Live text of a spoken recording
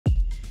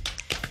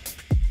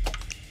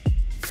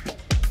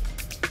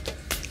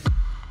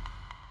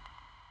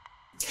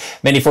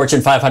Many Fortune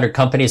 500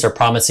 companies are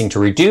promising to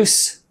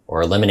reduce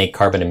or eliminate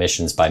carbon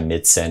emissions by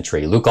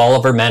mid-century. Luke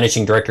Oliver,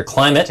 Managing Director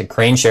Climate at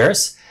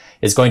KraneShares,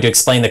 is going to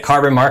explain the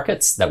carbon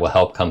markets that will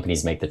help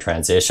companies make the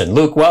transition.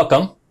 Luke,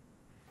 welcome.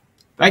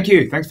 Thank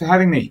you. Thanks for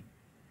having me.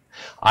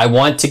 I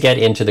want to get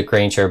into the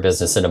KraneShare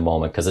business in a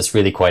moment because it's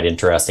really quite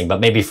interesting.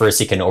 But maybe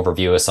first you can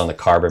overview us on the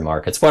carbon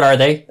markets. What are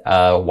they?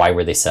 Why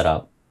were they set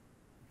up?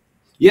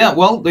 Yeah,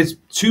 well, there's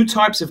two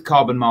types of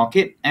carbon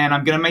market, and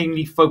I'm going to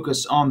mainly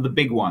focus on the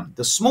big one.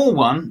 The small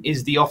one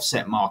is the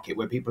offset market,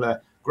 where people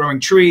are growing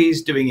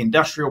trees, doing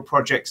industrial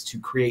projects to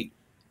create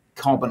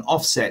carbon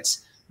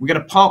offsets. We're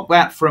going to park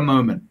that for a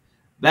moment.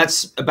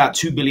 That's about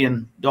 $2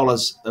 billion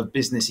of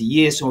business a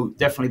year, so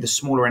definitely the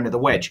smaller end of the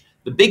wedge.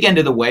 The big end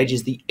of the wedge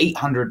is the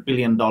 $800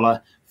 billion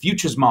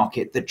futures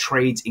market that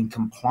trades in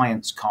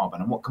compliance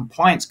carbon. And what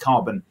compliance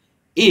carbon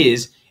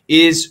is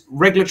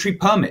regulatory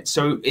permits.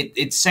 So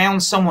it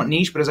sounds somewhat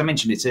niche, but as I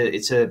mentioned, it's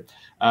a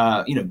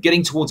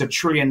getting towards $1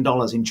 trillion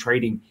in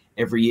trading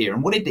every year.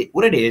 And what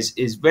it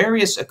is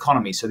various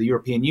economies. So the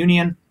European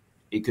Union,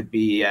 it could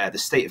be the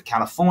state of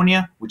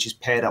California, which is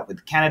paired up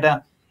with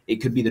Canada. It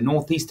could be the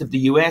northeast of the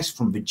US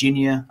from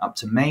Virginia up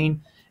to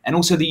Maine. And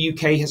also the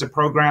UK has a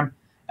program.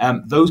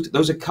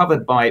 Those are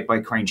covered by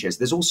KraneShares.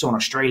 There's also an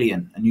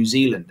Australian, a New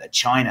Zealand, a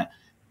China,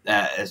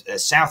 a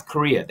South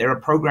Korea. There are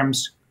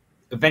programs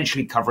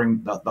eventually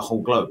covering the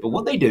whole globe. But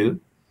what they do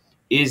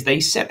is they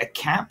set a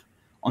cap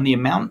on the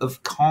amount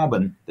of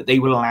carbon that they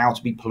will allow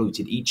to be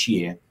polluted each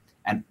year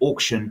and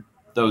auction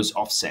those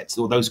offsets,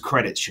 or those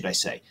credits, should I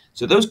say.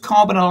 So those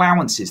carbon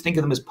allowances, think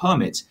of them as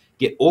permits,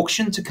 get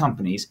auctioned to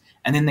companies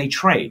and then they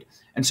trade.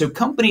 And so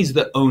companies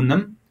that own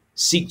them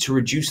seek to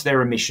reduce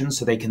their emissions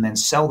so they can then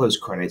sell those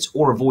credits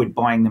or avoid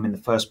buying them in the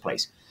first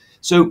place.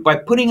 So by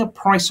putting a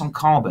price on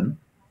carbon,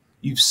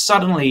 you've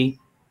suddenly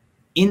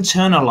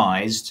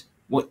internalized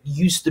what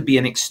used to be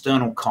an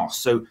external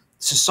cost. So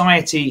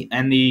society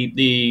and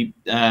the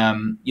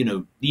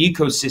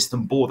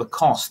ecosystem bore the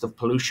cost of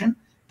pollution.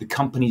 The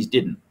companies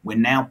didn't. We're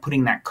now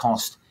putting that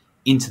cost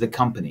into the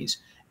companies,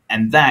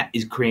 and that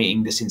is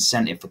creating this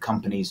incentive for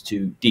companies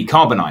to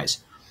decarbonize.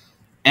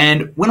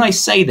 And when I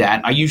say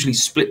that, I usually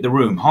split the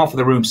room. Half of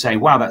the room say,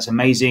 "Wow, that's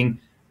amazing.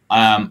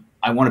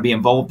 I want to be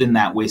involved in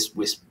that.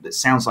 That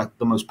sounds like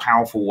the most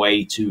powerful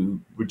way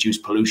to reduce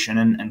pollution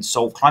and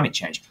solve climate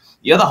change."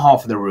 The other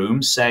half of the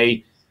room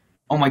say,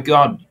 "Oh my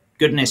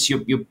goodness,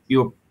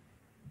 you're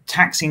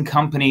taxing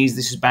companies.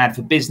 This is bad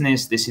for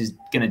business. This is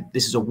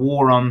a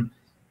war on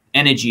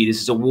energy.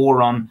 This is a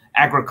war on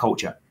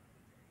agriculture."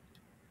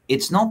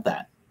 It's not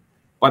that.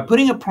 By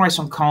putting a price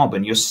on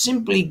carbon, you're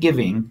simply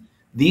giving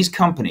these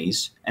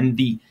companies and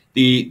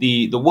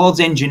the world's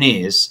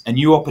engineers a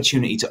new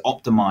opportunity to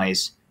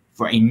optimize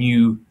for a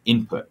new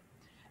input.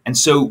 And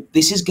so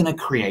this is going to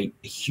create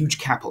a huge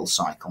capital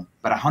cycle.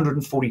 But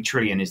 140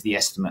 trillion is the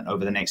estimate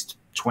over the next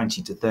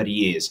 20 to 30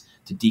 years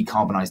to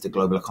decarbonize the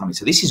global economy.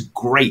 So this is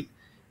great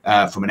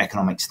from an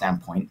economic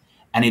standpoint,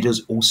 and it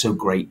is also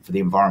great for the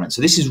environment.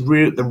 So this is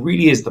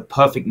really is the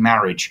perfect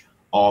marriage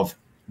of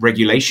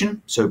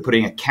regulation, so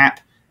putting a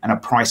cap and a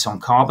price on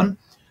carbon,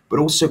 but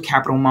also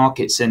capital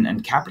markets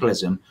and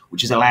capitalism,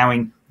 which is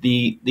allowing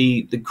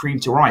the cream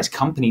to rise.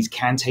 Companies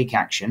can take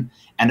action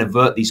and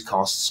avert these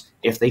costs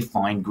if they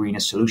find greener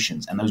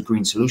solutions, and those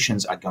green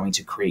solutions are going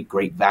to create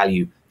great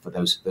value for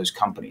those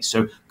companies.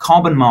 So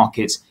carbon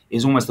markets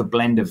is almost a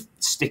blend of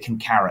stick and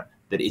carrot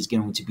that is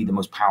going to be the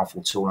most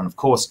powerful tool. And of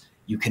course,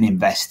 you can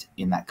invest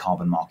in that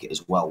carbon market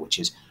as well, which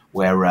is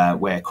where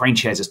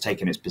KraneShares has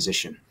taken its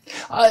position.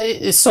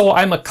 So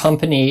I'm a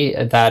company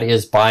that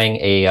is buying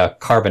a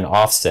carbon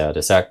offset.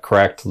 Is that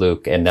correct,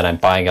 Luke? And then I'm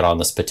buying it on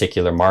this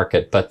particular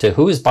market. But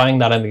who is buying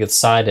that on the other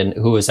side, and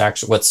who is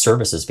what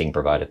service is being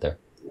provided there?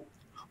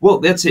 Well,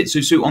 that's it.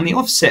 So on the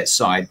offset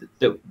side,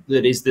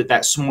 that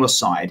smaller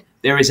side,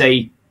 there is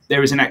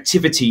an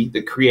activity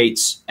that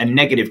creates a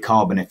negative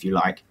carbon, if you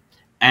like,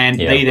 and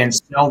they then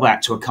sell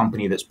that to a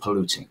company that's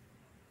polluting.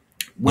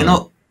 We're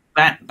not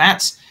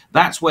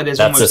that's where there's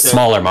almost a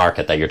smaller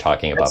market that you're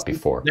talking about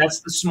before. That's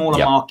the smaller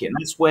market, and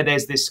that's where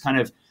there's this kind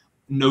of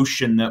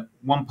notion that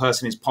one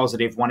person is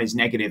positive, one is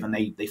negative, and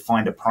they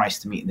find a price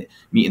to meet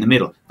in the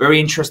middle. Very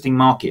interesting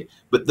market.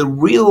 But the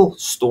real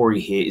story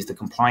here is the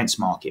compliance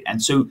market.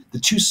 And so the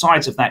two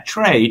sides of that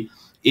trade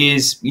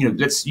is,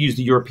 let's use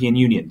the European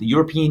Union. The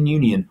European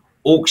Union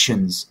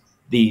auctions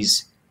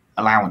these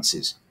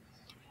allowances.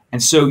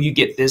 And so you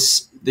get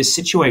this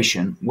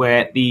situation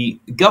where the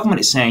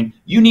government is saying,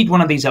 you need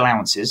one of these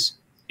allowances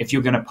if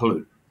you're going to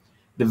pollute.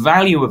 The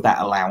value of that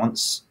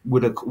allowance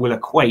will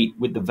equate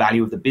with the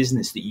value of the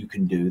business that you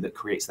can do that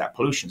creates that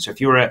pollution. So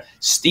if you're a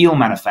steel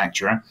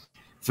manufacturer,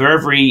 for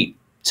every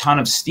ton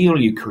of steel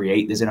you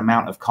create, there's an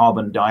amount of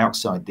carbon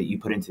dioxide that you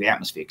put into the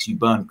atmosphere because you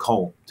burn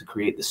coal to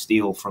create the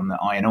steel from the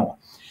iron ore.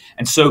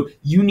 And so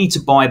you need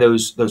to buy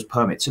those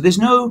permits. So there's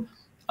no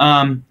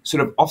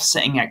sort of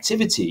offsetting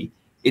activity.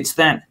 It's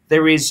that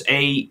there is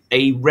a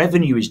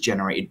revenue is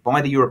generated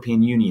by the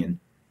European Union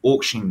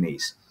auctioning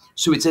these.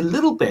 So it's a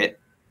little bit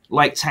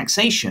like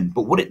taxation,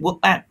 but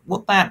what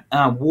that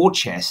war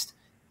chest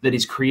that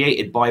is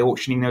created by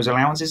auctioning those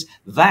allowances,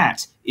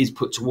 that is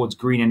put towards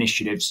green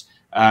initiatives.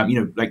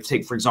 Like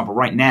take, for example,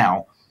 right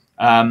now,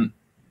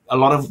 a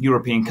lot of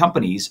European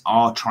companies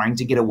are trying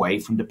to get away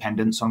from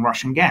dependence on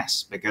Russian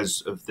gas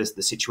because of the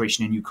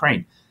situation in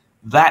Ukraine.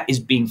 That is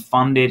being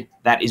funded.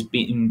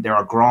 There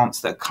are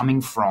grants that are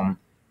coming from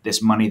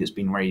this money that's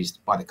been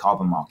raised by the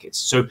carbon markets.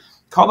 So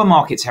carbon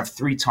markets have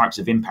three types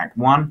of impact.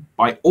 One,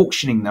 by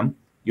auctioning them,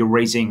 you're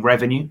raising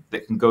revenue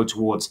that can go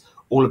towards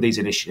all of these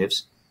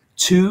initiatives.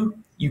 Two,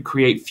 you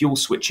create fuel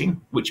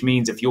switching, which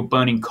means if you're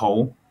burning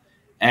coal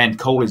and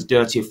coal is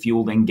dirtier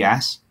fuel than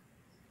gas,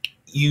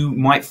 you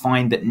might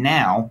find that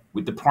now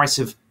with the price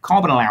of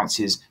carbon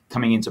allowances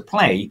coming into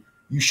play,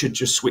 you should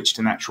just switch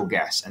to natural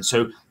gas. And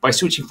so by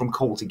switching from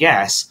coal to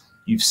gas,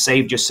 you've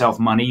saved yourself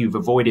money, you've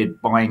avoided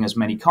buying as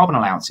many carbon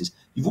allowances,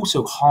 you've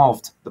also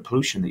halved the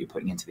pollution that you're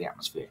putting into the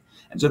atmosphere.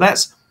 And so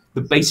that's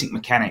the basic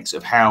mechanics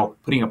of how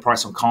putting a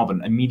price on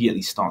carbon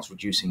immediately starts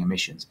reducing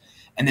emissions.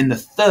 And then the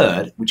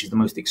third, which is the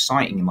most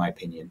exciting in my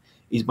opinion,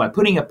 is by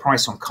putting a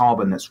price on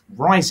carbon that's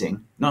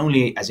rising, not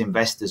only as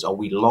investors are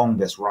we long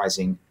this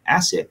rising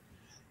asset,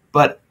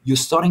 but you're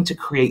starting to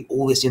create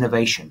all this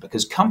innovation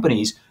because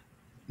companies,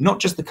 not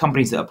just the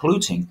companies that are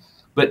polluting,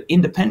 but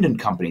independent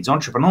companies,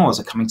 entrepreneurs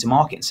are coming to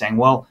market and saying,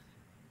 well,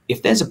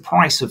 if there's a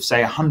price of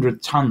say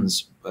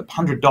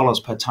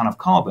 $100 per ton of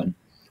carbon,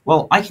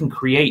 well, I can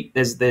create,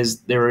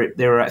 there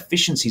are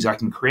efficiencies I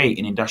can create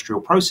in industrial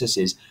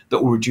processes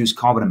that will reduce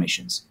carbon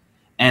emissions.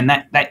 And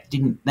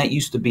that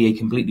used to be a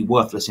completely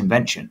worthless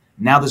invention.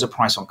 Now there's a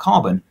price on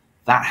carbon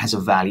that has a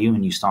value,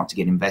 and you start to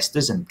get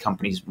investors and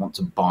companies want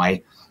to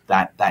buy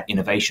that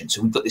innovation.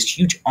 So we've got this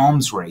huge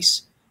arms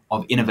race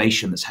of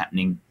innovation that's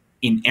happening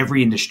in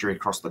every industry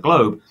across the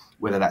globe,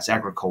 whether that's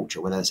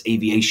agriculture, whether that's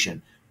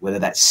aviation, whether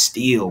that's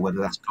steel, whether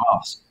that's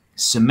glass,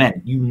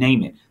 cement, you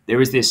name it.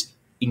 There is this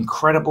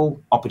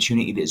incredible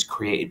opportunity that is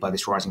created by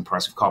this rising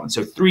price of carbon.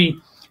 So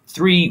three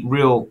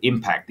real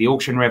impact: the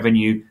auction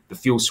revenue, the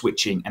fuel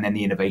switching, and then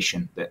the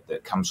innovation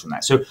that comes from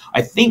that. So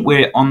I think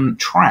we're on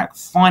track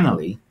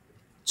finally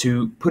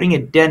to putting a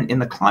dent in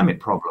the climate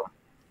problem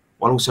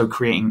while also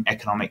creating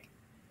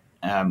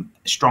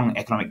strong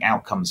economic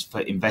outcomes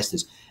for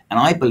investors. And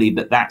I believe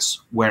that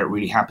that's where it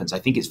really happens. I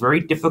think it's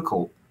very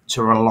difficult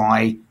to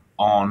rely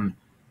on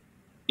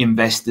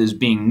investors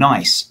being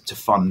nice to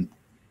fund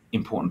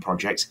important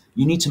projects.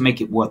 You need to make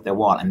it worth their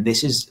while. And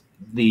this is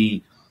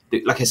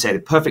like I said, a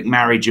perfect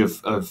marriage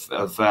of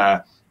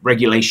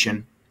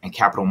regulation and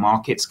capital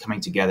markets coming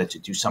together to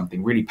do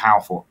something really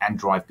powerful and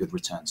drive good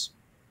returns.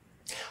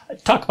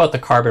 Talk about the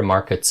carbon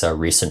market's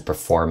recent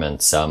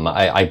performance.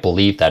 I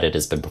believe that it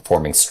has been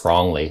performing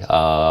strongly.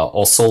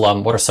 Also,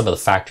 what are some of the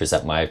factors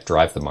that might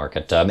drive the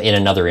market? In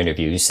another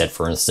interview, you said,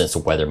 for instance,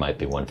 weather might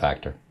be one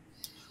factor.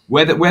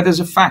 Weather's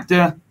a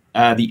factor.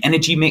 The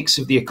energy mix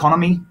of the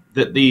economy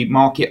that the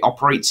market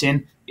operates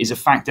in is a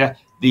factor.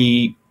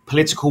 The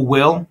political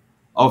will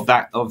of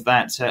that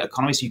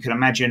economy. So you can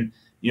imagine,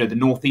 the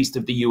northeast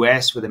of the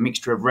US with a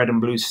mixture of red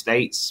and blue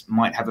states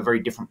might have a very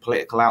different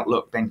political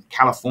outlook than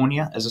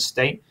California as a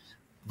state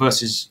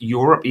versus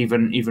Europe,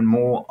 even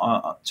more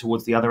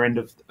towards the other end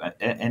of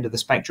the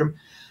spectrum.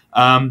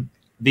 So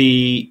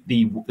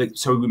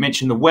we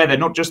mentioned the weather,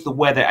 not just the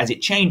weather as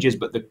it changes,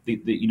 but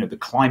the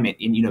climate.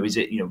 Is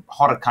it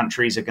hotter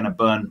countries are going to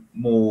burn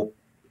more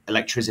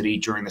electricity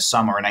during the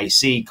summer and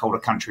AC. Colder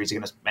countries are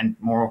going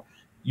to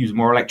use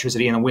more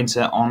electricity in the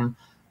winter on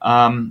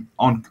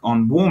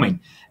warming.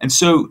 And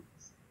so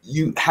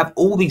you have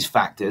all these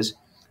factors,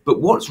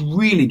 but what's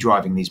really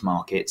driving these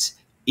markets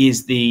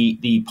is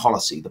the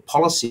policy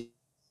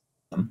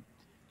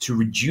to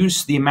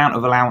reduce the amount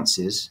of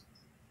allowances,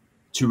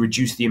 to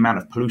reduce the amount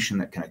of pollution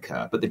that can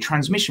occur. But the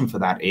transmission for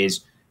that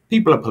is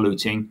people are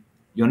polluting.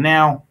 You're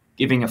now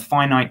giving a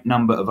finite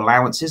number of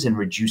allowances and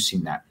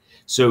reducing that.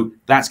 So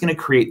that's going to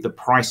create the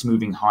price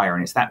moving higher.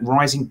 And it's that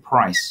rising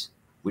price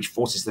which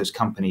forces those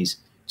companies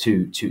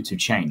to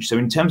change. So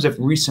in terms of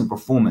recent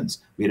performance,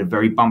 we had a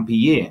very bumpy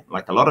year,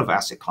 like a lot of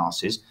asset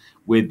classes,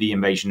 with the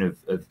invasion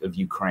of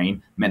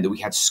Ukraine, meant that we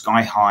had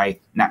sky high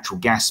natural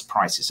gas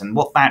prices. And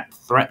what that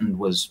threatened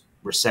was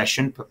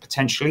recession, but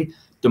potentially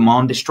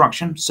demand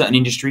destruction. Certain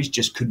industries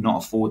just could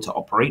not afford to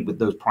operate with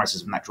those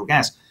prices of natural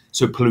gas.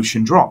 So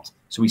pollution dropped.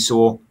 So we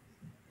saw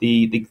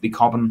the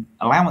carbon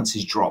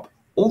allowances drop.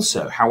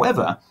 Also,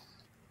 however,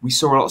 we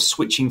saw a lot of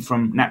switching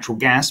from natural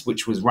gas,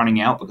 which was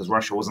running out because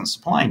Russia wasn't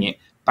supplying it,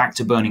 back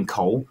to burning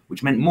coal,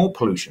 which meant more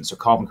pollution. So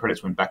carbon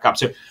credits went back up.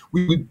 So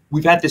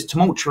we've had this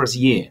tumultuous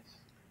year.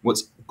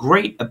 What's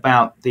great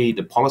about the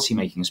policy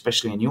making,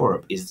 especially in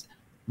Europe, is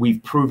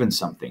we've proven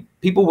something.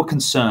 People were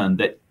concerned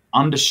that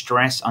under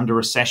stress, under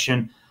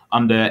recession,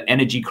 under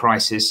energy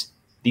crisis,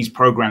 these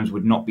programs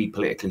would not be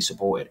politically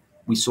supported.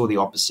 We saw the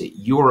opposite.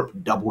 Europe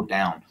doubled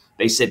down.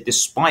 They said,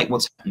 despite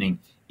what's happening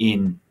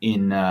in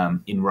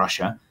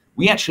Russia,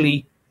 we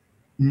actually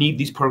need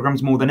these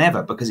programs more than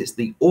ever because it's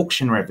the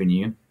auction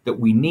revenue that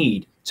we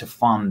need to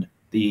fund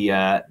the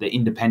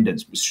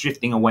independence,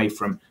 shifting away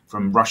from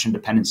Russian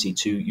dependency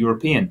to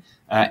European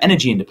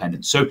energy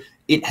independence. So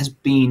it has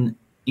been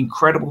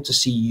incredible to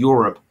see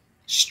Europe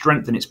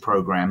strengthen its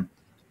program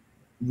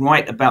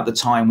right about the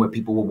time where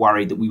people were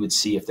worried that we would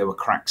see if there were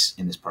cracks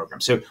in this program.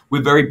 So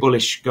we're very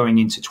bullish going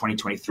into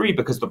 2023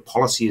 because the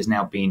policy is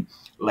now being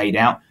laid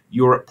out.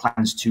 Europe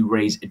plans to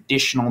raise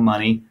additional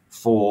money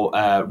for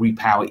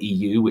Repower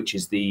EU, which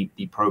is the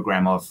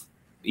program of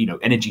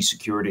energy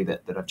security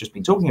that I've just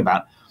been talking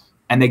about.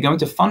 And they're going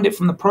to fund it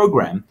from the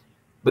program,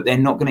 but they're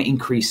not going to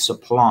increase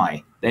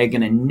supply. They're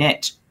going to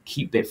net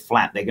keep it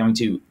flat. They're going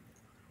to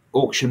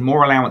auction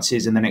more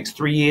allowances in the next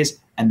 3 years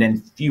and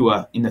then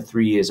fewer in the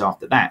 3 years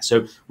after that.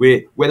 So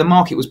where the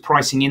market was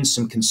pricing in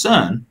some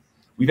concern,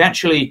 we've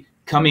actually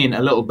come in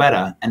a little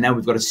better, and now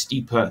we've got a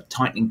steeper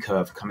tightening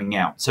curve coming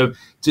out. So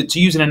to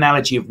use an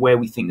analogy of where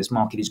we think this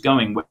market is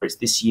going, whether it's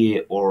this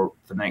year or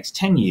for the next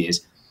 10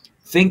 years,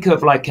 think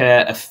of like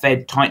a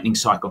Fed tightening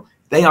cycle.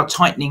 They are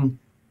tightening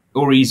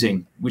or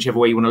easing, whichever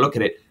way you want to look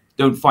at it.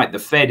 Don't fight the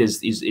Fed is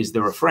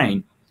the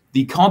refrain.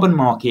 The carbon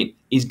market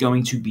is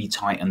going to be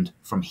tightened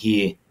from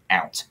here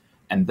out,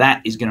 and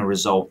that is going to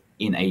result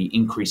in a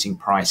increasing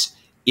price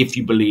if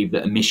you believe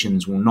that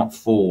emissions will not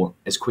fall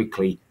as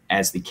quickly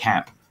as the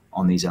cap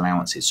on these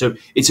allowances. So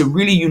it's a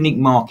really unique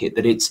market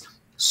that it's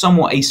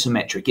somewhat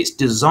asymmetric. It's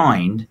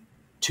designed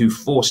to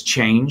force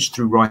change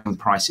through rising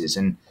prices,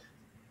 and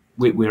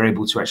we're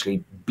able to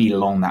actually be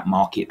along that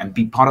market and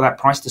be part of that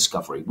price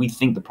discovery. We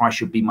think the price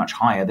should be much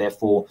higher,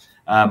 therefore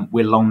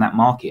we're along that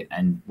market,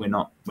 and we're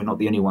not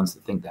the only ones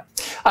that think that.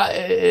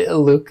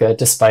 Luke,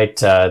 despite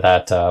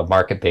that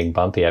market being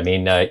bumpy, I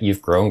mean,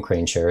 you've grown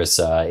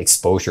KraneShares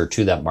exposure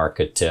to that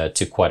market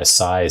to quite a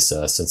size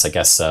since, I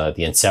guess,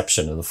 the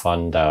inception of the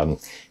fund.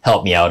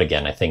 Helped me out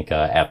again, I think,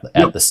 at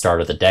the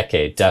start of the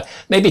decade.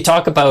 Maybe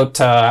talk about,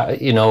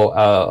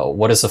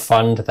 what is a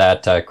fund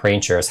that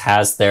KraneShares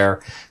has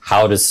there?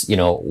 How does,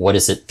 what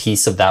is it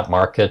piece of that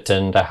market,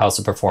 and how's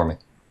it performing?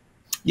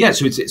 Yeah,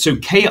 so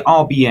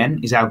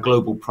KRBN is our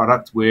global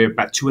product. We're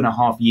about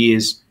 2.5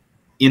 years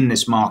in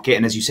this market,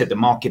 and as you said, the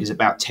market is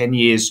about 10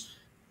 years.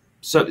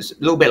 So it's a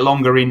little bit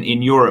longer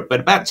in Europe,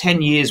 but about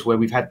 10 years where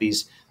we've had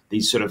these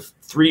sort of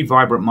 3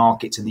 vibrant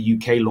markets, and the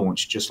UK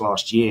launched just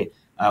last year.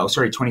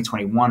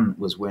 2021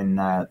 was when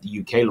the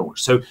UK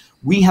launched. So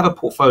we have a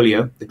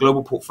portfolio, the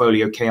global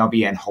portfolio,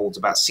 KRBN, holds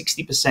about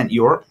 60%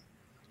 Europe,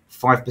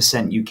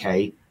 5%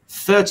 UK,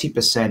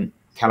 30%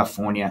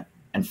 California,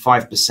 and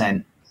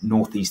 5%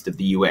 northeast of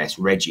the US,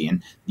 REGI.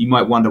 And you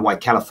might wonder why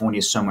California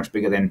is so much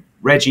bigger than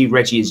REGI.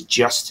 REGI is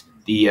just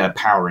the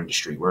power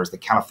industry, whereas the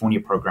California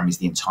program is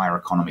the entire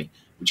economy,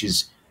 which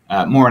is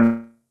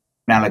more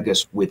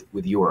analogous with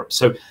Europe.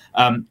 So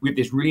we have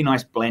this really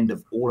nice blend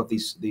of all of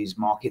these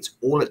markets,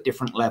 all at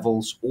different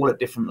levels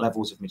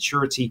of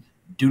maturity,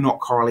 do not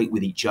correlate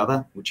with each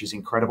other, which is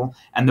incredible.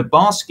 And the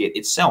basket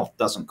itself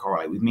doesn't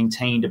correlate. We've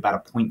maintained about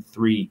a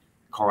 0.3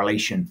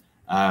 correlation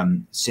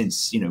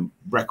since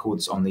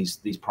records on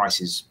these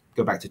prices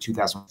go back to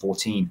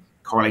 2014.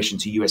 Correlation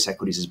to US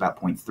equities is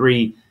about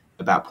 0.3,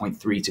 about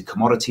 0.3 to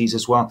commodities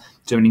as well.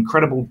 So an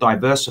incredible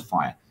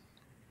diversifier.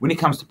 When it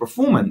comes to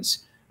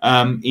performance,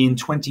 in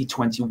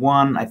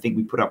 2021, I think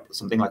we put up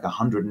something like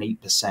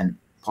 108%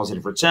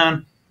 positive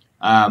return.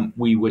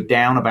 We were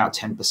down about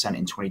 10%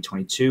 in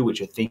 2022,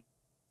 which I think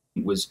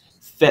was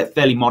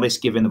fairly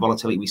modest given the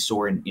volatility we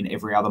saw in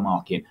every other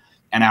market.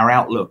 And our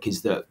outlook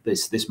is that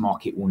this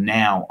market will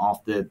now,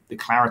 after the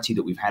clarity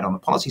that we've had on the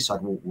policy side,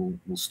 will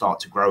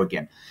start to grow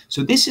again.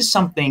 So this is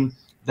something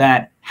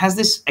that has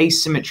this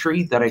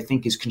asymmetry that I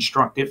think is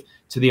constructive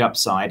to the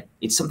upside.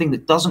 It's something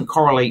that doesn't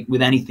correlate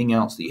with anything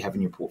else that you have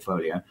in your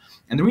portfolio.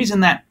 And the reason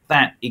that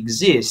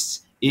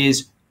exists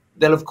is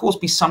there'll of course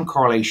be some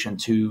correlation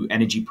to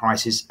energy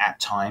prices at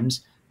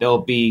times.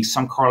 There'll be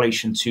some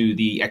correlation to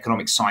the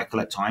economic cycle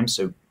at times.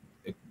 So,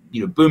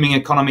 booming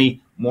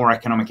economy, more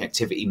economic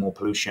activity, more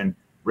pollution,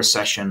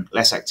 recession,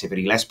 less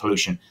activity, less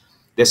pollution.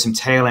 There's some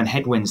tail and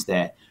headwinds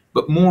there.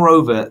 But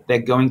moreover, they're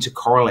going to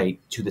correlate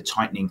to the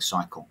tightening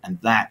cycle. And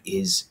that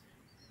is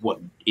what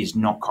is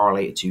not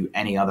correlated to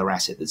any other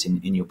asset that's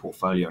in your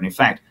portfolio. And in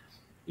fact,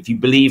 if you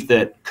believe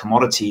that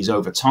commodities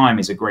over time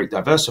is a great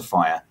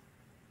diversifier,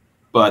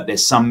 but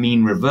there's some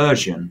mean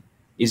reversion,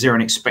 is there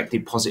an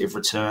expected positive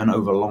return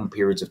over long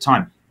periods of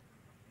time?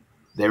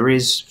 There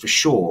is, for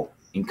sure,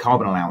 in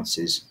carbon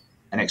allowances,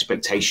 an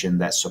expectation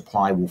that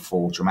supply will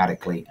fall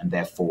dramatically, and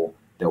therefore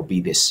there'll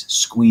be this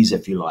squeeze,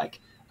 if you like,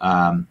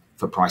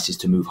 for prices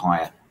to move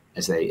higher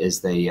as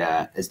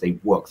they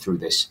work through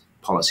this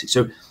policy.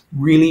 So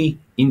really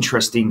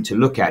interesting to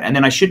look at. And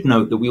then I should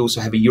note that we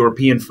also have a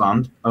European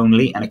fund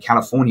only and a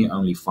California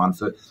only fund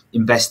for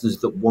investors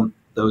that want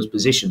those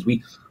positions.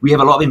 We have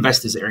a lot of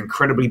investors that are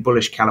incredibly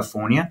bullish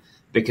California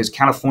because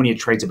California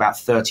trades about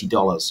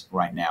 $30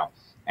 right now.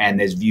 And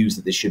there's views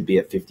that this should be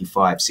at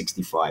 55,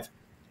 65.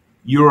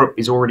 Europe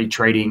is already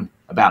trading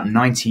about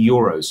 90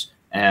 euros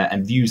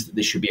and views that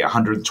this should be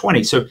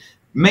 120. So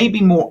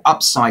maybe more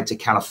upside to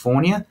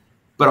California,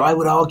 but I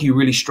would argue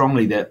really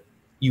strongly that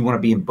you want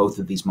to be in both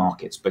of these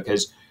markets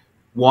because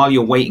while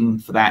you're waiting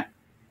for that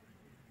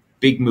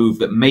big move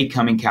that may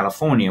come in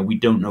California, we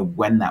don't know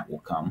when that will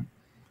come.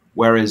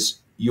 Whereas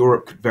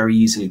Europe could very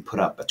easily put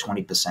up a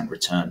 20%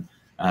 return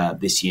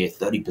this year,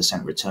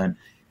 30% return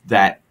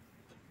that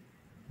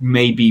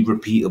may be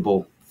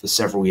repeatable for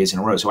several years in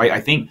a row. So I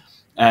think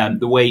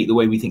the way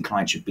we think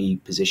clients should be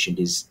positioned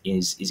is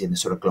in the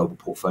sort of global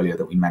portfolio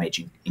that we manage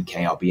in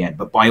KRBN.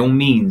 But by all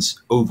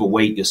means,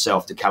 overweight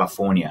yourself to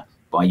California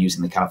by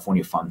using the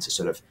California fund to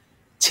sort of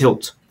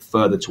tilt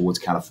further towards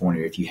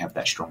California if you have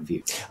that strong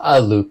view.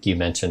 Luke, you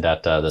mentioned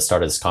at the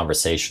start of this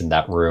conversation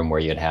that room where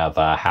you'd have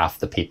half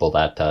the people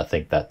that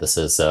think that this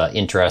is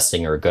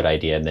interesting or a good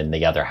idea, and then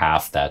the other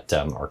half that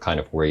are kind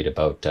of worried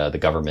about the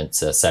government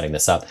setting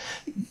this up.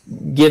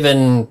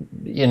 Given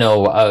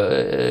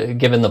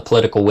given the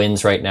political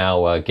winds right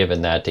now,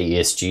 given that the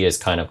ESG has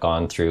kind of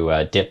gone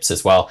through dips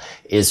as well,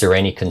 is there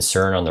any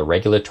concern on the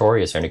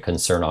regulatory? Is there any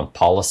concern on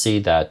policy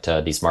that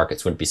these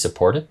markets wouldn't be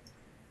supported?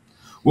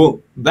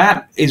 Well,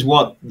 that is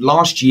what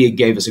last year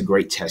gave us a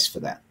great test for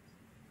that.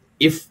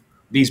 If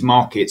these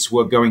markets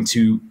were going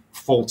to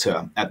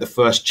falter at the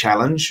first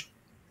challenge,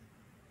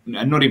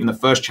 and not even the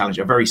first challenge,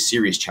 a very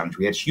serious challenge.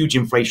 We had huge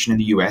inflation in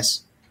the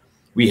US.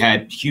 We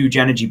had huge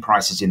energy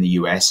prices in the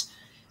US.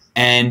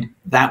 And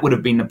that would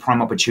have been the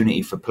prime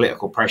opportunity for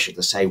political pressure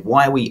to say,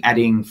 why are we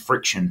adding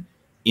friction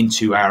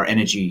into our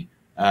energy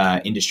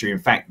industry? In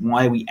fact,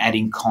 why are we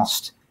adding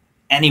cost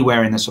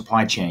anywhere in the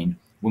supply chain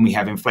when we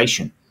have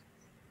inflation?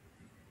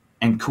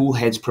 And cool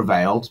heads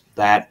prevailed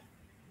that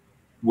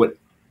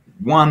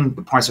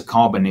the price of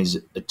carbon is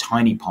a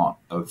tiny part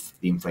of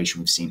the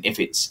inflation we've seen,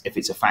 if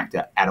it's a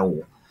factor at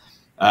all.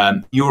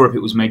 Europe, it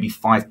was maybe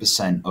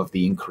 5% of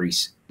the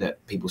increase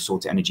that people saw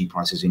to energy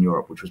prices in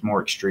Europe, which was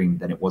more extreme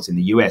than it was in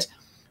the US.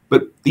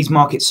 But these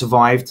markets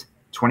survived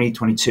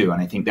 2022,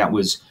 and I think that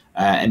was,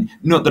 and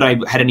not that I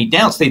had any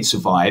doubts they'd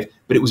survive,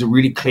 but it was a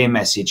really clear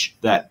message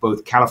that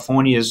both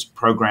California's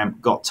program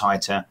got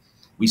tighter.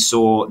 We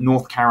saw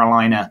North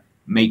Carolina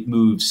make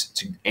moves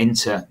to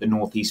enter the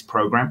Northeast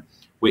program,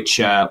 which,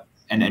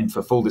 and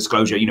for full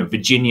disclosure,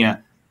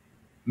 Virginia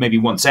maybe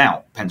wants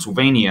out.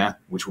 Pennsylvania,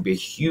 which will be a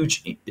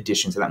huge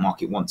addition to that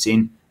market, wants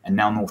in, and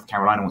now North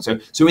Carolina wants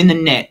out. So in the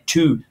net,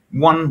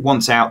 one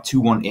wants out, two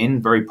want in.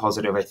 Very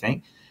positive, I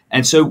think.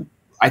 And so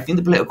I think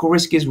the political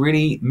risk is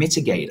really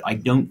mitigated. I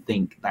don't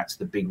think that's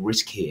the big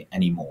risk here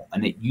anymore.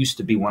 And it used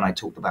to be one I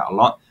talked about a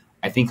lot.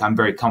 I think I'm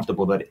very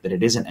comfortable that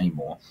it isn't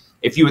anymore.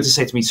 If you were to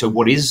say to me, so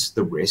what is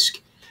the risk?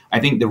 I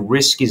think the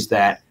risk is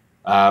that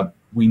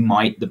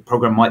the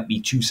program might be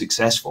too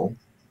successful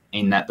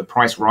in that the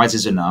price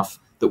rises enough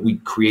that we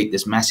create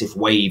this massive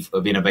wave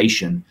of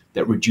innovation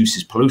that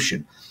reduces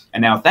pollution.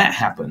 And now if that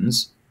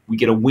happens, we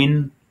get a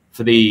win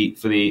for the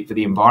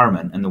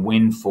environment and the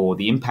win for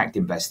the impact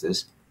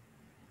investors,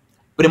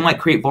 but it might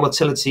create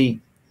volatility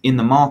in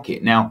the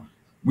market. Now,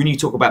 when you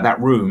talk about that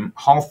room,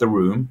 half the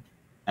room,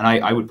 and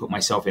I would put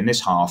myself in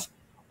this half,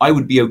 I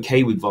would be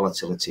okay with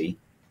volatility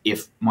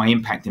if my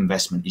impact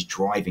investment is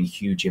driving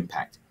huge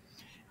impact.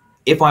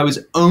 If I was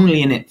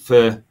only in it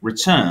for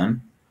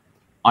return,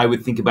 I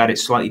would think about it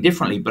slightly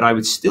differently, but I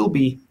would still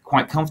be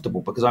quite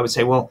comfortable because I would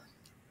say, well,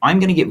 I'm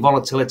going to get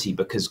volatility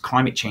because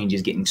climate change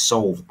is getting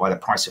solved by the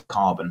price of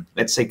carbon.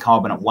 Let's say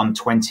carbon at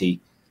 120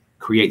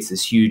 creates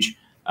this huge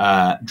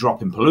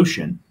drop in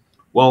pollution.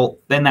 Well,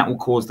 then that will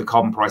cause the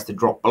carbon price to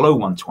drop below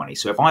 120.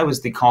 So if I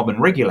was the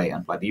carbon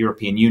regulator, like the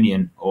European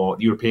Union or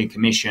the European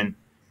Commission,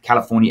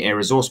 California Air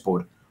Resource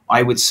Board,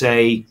 I would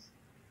say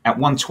at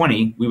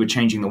 120, we were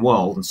changing the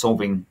world and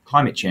solving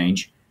climate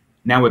change.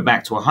 Now we're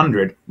back to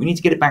 100. We need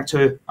to get it back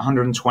to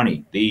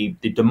 120. The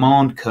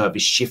demand curve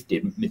is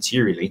shifted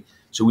materially.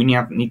 So we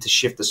need to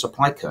shift the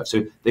supply curve.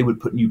 So they would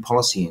put new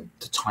policy in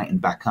to tighten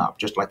back up,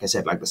 just like I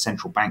said, like the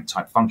central bank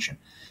type function.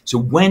 So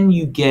when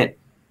you get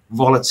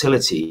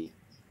volatility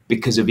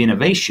because of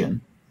innovation,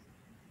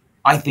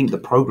 I think the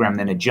program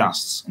then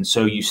adjusts. And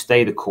so you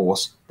stay the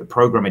course, the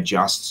program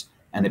adjusts,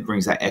 and it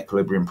brings that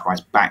equilibrium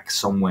price back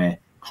somewhere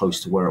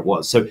close to where it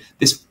was. So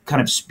this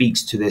kind of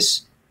speaks to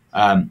this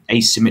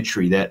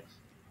asymmetry that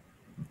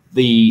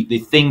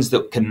the things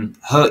that can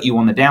hurt you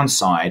on the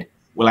downside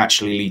will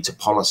actually lead to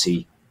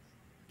policy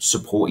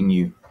supporting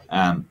you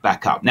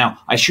back up. Now,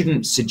 I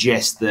shouldn't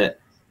suggest that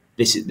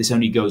this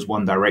only goes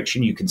one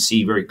direction. You can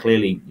see very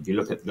clearly, if you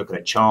look at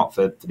a chart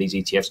for these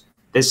ETFs,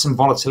 there's some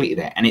volatility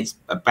there, and it's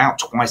about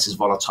twice as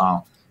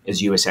volatile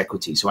as US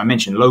equity. So I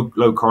mentioned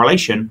low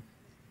correlation,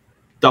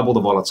 double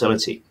the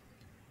volatility.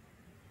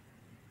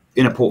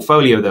 In a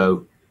portfolio,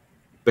 though,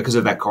 because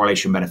of that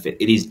correlation benefit,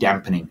 it is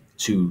dampening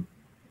to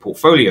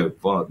portfolio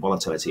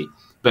volatility.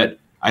 But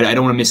I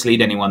don't want to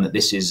mislead anyone that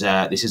this is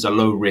a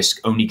low risk,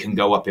 only can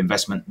go up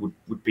investment.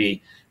 Would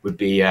be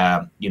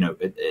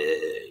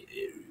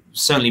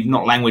certainly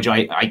not language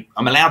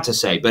I'm allowed to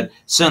say, but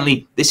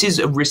certainly this is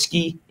a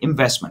risky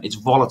investment. It's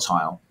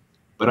volatile,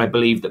 but I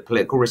believe that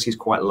political risk is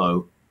quite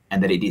low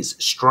and that it is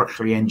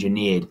structurally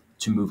engineered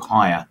to move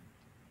higher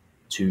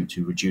to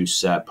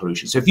reduce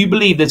pollution. So if you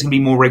believe there's going to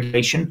be more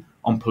regulation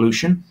on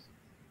pollution,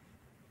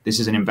 this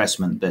is an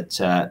investment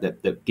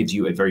that gives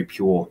you a very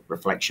pure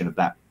reflection of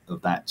that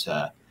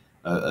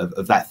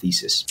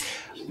thesis.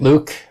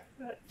 Luke,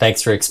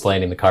 thanks for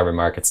explaining the carbon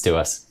markets to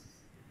us.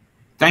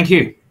 Thank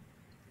you.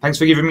 Thanks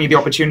for giving me the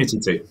opportunity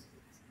to.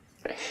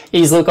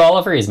 He's Luke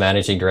Oliver. He's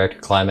Managing Director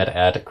Climate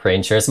at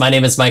KraneShares. My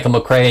name is Michael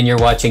McRae, and you're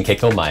watching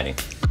Kitco Mining.